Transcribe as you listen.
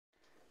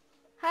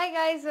Hi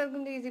guys,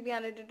 welcome to easy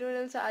piano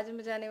tutorial. सो आज हम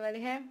बजाने वाले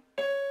हैं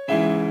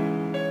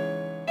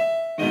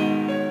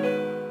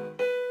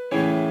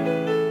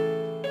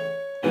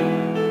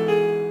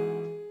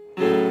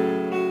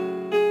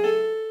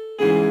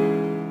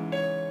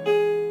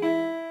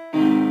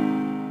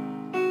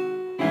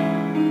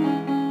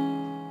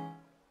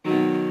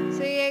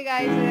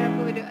guys, अगर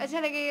आपको वीडियो अच्छा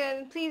लगेगा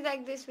please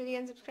like this video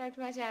and subscribe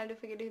to my channel to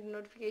forget hit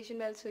notification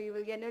bell so you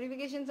will get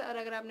notifications. और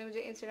अगर आपने मुझे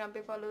इंस्टाग्राम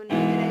पे फॉलो नहीं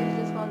किया है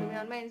just follow me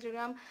on my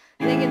Instagram,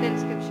 link in the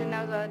description.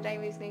 Now ज़्यादा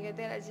time waste नहीं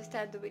करते, let's just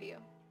start the video.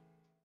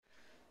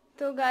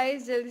 तो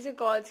गाइस जल्दी से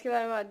कॉर्ड्स के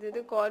बारे में बात करते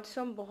हैं। कॉर्ड्स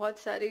हम बहुत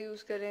सारे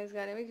यूज़ कर रहे हैं इस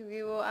गाने में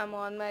क्योंकि वो आई एम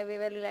ऑन माई वे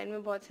वाली लाइन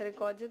में बहुत सारे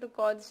कॉर्ड्स हैं। तो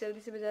कॉर्ड्स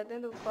जल्दी से बजाते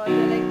हैं। तो कॉर्ड्स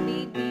है like B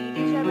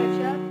D sharp F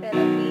sharp,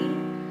 पहला B,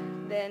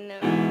 then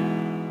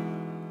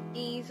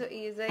E, so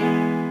E is like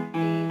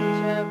B D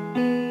sharp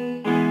B,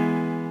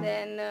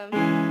 then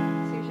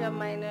C sharp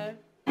minor,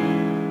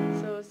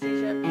 so C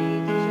sharp B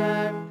D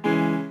sharp,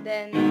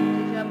 then D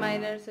sharp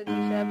minor, so D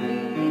sharp B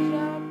D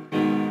sharp,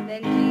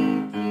 then G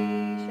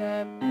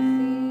sharp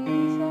C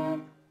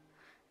sharp,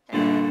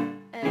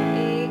 and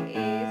A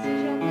C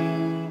sharp B,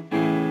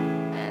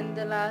 and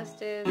the last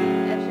is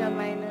F sharp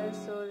minor,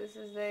 so this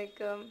is like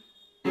F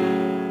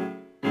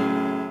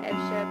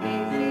sharp A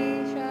C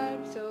sharp.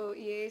 So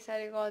ये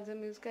सारे chords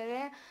हम use कर रहे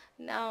हैं।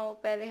 Now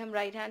पहले हम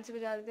right hand से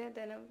बजा लेते हैं,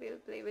 देन हम will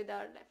play with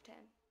our left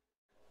hand.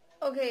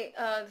 Okay,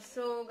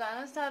 सो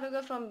गाना स्टार्ट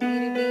होगा from B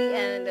to be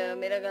and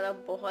मेरा गला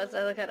बहुत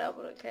ज़्यादा ख़राब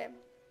हो रखा है,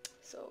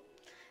 so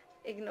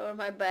ignore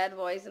my bad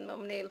voice and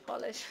my nail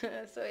polish.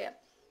 सो या,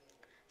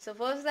 so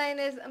first line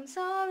is I'm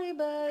sorry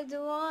but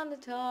don't want to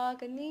talk,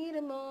 I need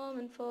a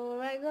moment before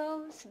I go.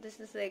 So this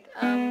is like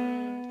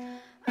I'm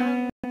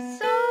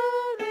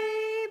sorry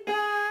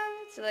but,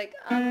 so like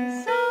I'm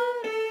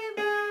sorry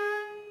but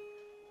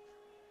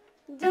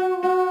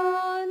don't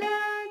wanna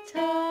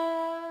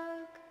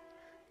talk,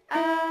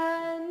 I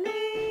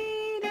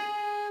need a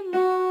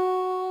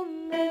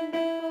moment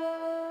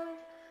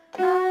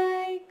before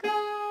I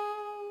go,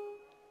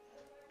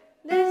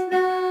 there's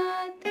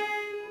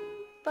nothing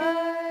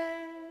personal.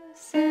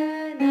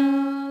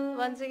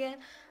 Once again,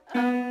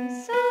 I'm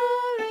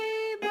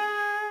sorry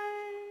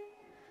but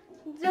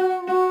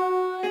don't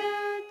wanna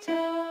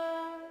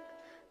talk,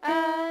 I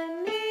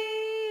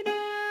need a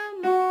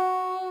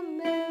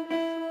moment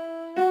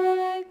before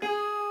I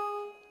go,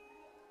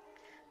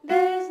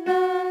 there's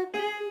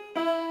nothing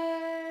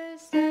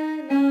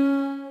personal.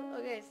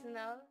 Okay, so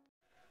now,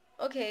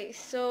 okay,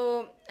 so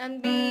on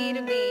B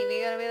to B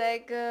we're gonna be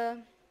like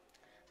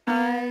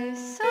I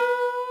saw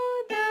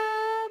the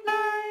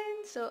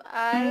blinds, so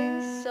I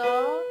saw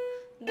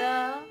the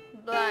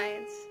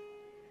blinds.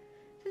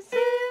 So they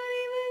don't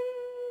even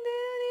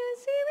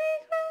see me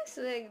cry. So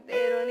like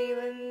they don't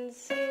even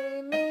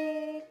see me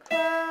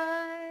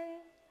cry.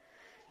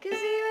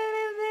 'Cause even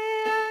if they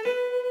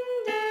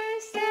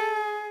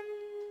understand,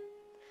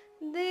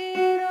 they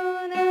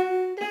don't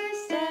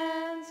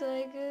understand. So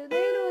like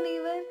they don't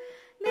even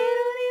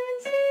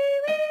see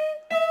me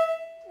cry.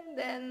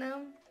 Then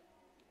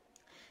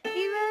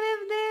even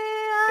if they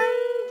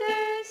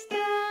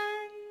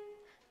understand,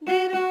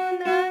 they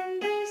don't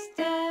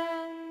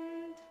understand.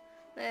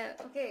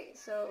 Okay,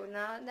 so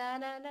now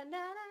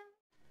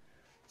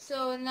so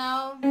now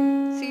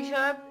C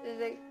sharp is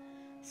like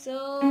so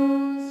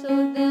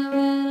then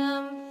when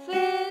I'm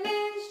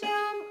finished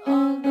I'm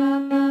all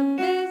about my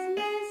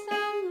business,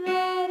 I'm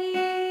ready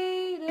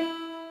to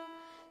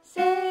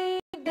save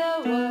the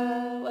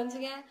world. Once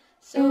again,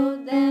 so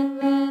then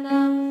when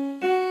I'm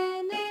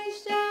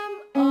finished I'm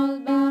all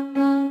about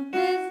my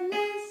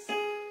business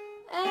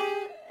and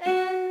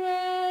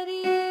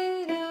ready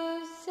to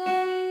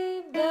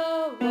save the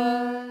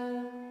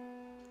world.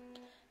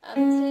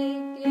 I'm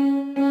taking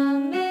my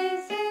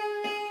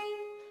misery,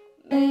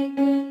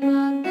 making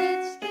my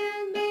bitch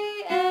can be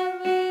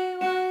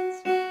everyone's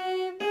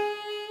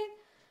favorite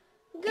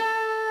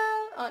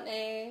girl on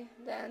A,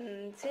 then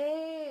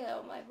say,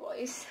 oh my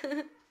voice.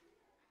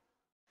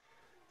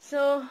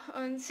 So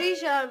on C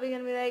sharp we're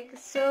gonna be like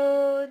so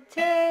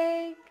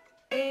take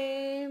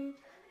aim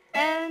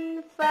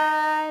and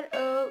fire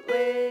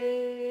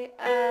away,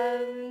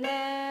 I've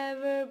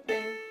never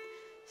been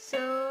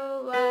so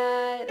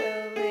wide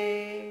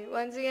away.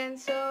 Once again,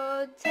 so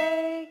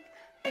take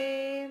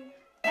aim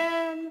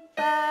and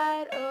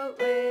fire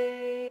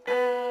away,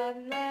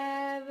 I've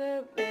never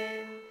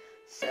been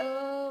so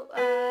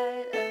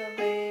wide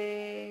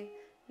away.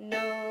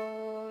 No,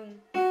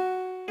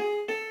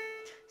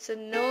 so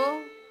no,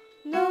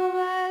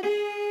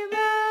 nobody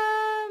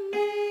but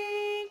me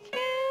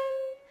can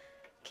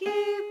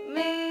keep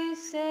me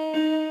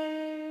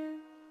safe,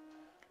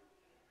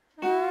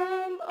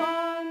 I'm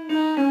on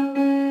my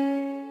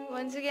way.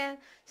 Once again,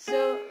 so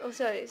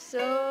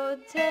so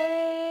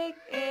take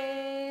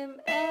aim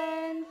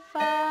and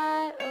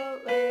fire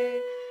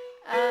away,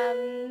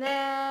 I've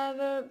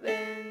never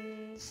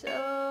been so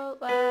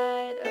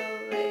wide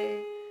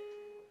away.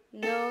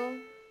 No,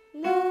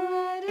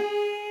 nobody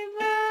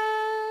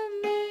but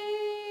me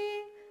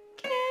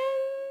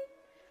can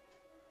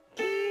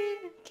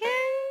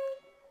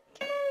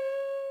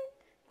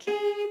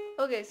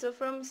Okay, so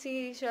from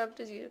C sharp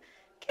to G.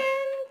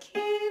 Can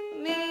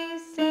keep me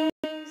safe,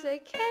 so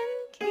can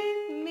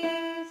keep me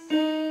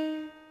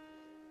safe.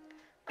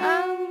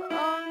 I'm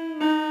on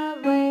my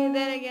way.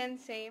 Then again,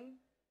 same.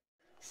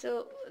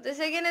 So the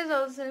second is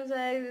also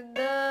inside.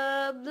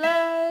 The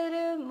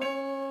blood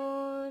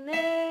moon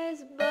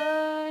is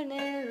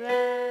burning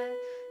red.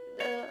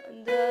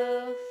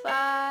 The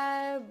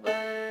fire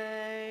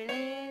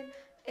burning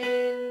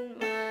in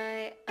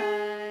my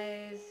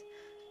eyes.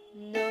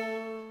 No,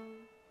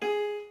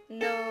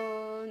 no,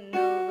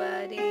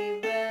 nobody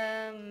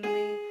but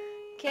me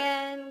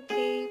can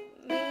keep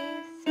me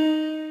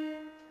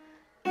safe.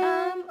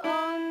 I'm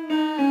on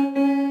my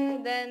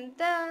way. Then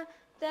da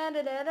da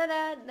da da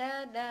da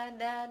da da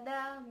da da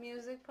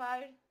music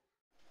part.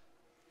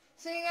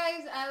 So you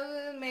guys, I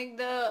will make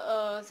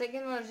the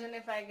second version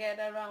if I get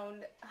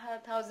around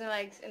 1,000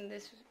 likes in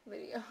this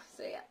video.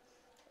 So yeah,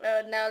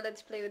 now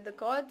let's play with the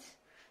chords.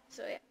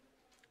 So yeah,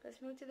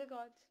 let's move to the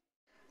chords.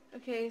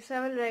 Okay, so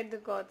I will write the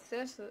chords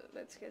here. So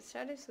let's get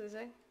started. So it's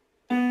like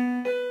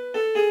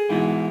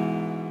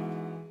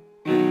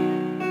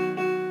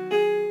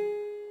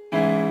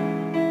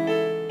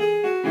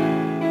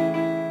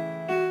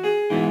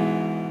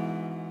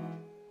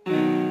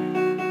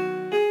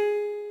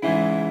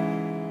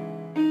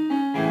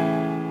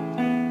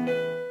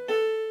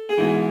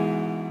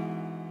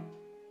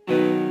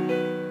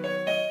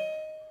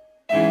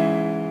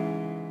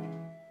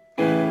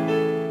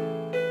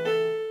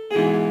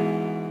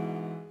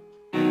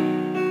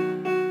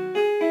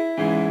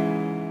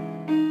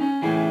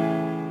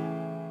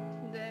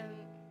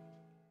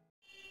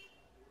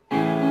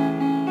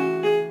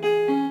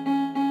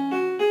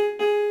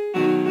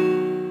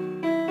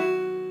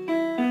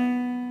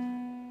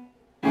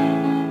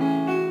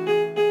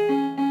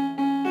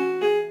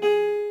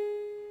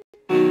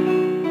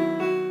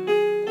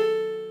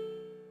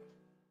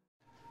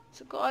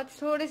so chords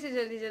थोड़े से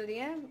जल्दी जल्दी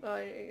हैं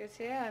और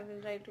ऐसे है I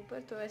will write ऊपर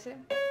तो ऐसे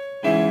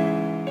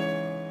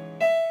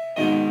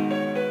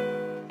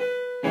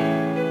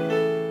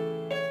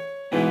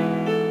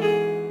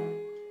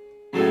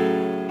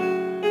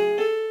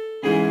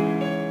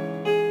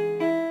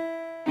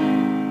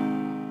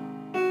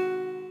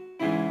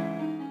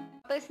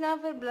वापस ना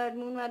फिर ब्लड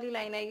मून वाली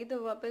लाइन आएगी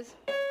तो वापस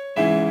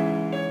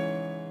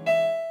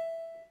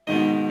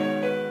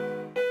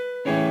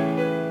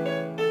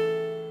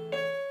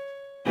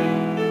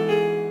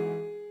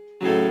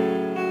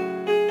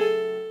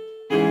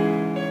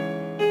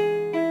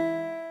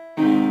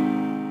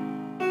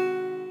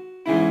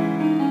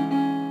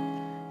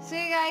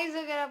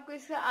अगर आपको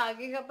इसका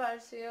आगे का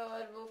पार्ट चाहिए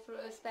और वो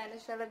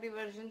स्पेनिश वाला भी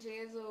वर्जन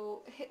चाहिए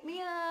so hit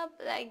me up,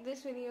 like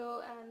this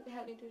video and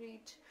help me to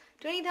reach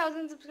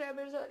 20,000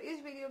 subscribers और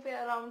इस वीडियो पे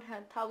around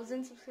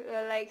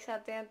 1,000 likes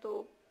आते हैं तो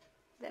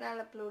then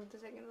I'll upload the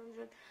second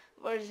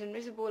version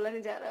में से बोला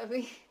नहीं जा रहा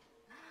अभी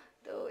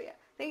तो yeah,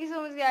 thank you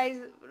so much guys,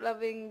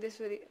 loving this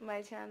video,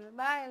 my channel,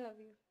 bye, I love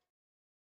you.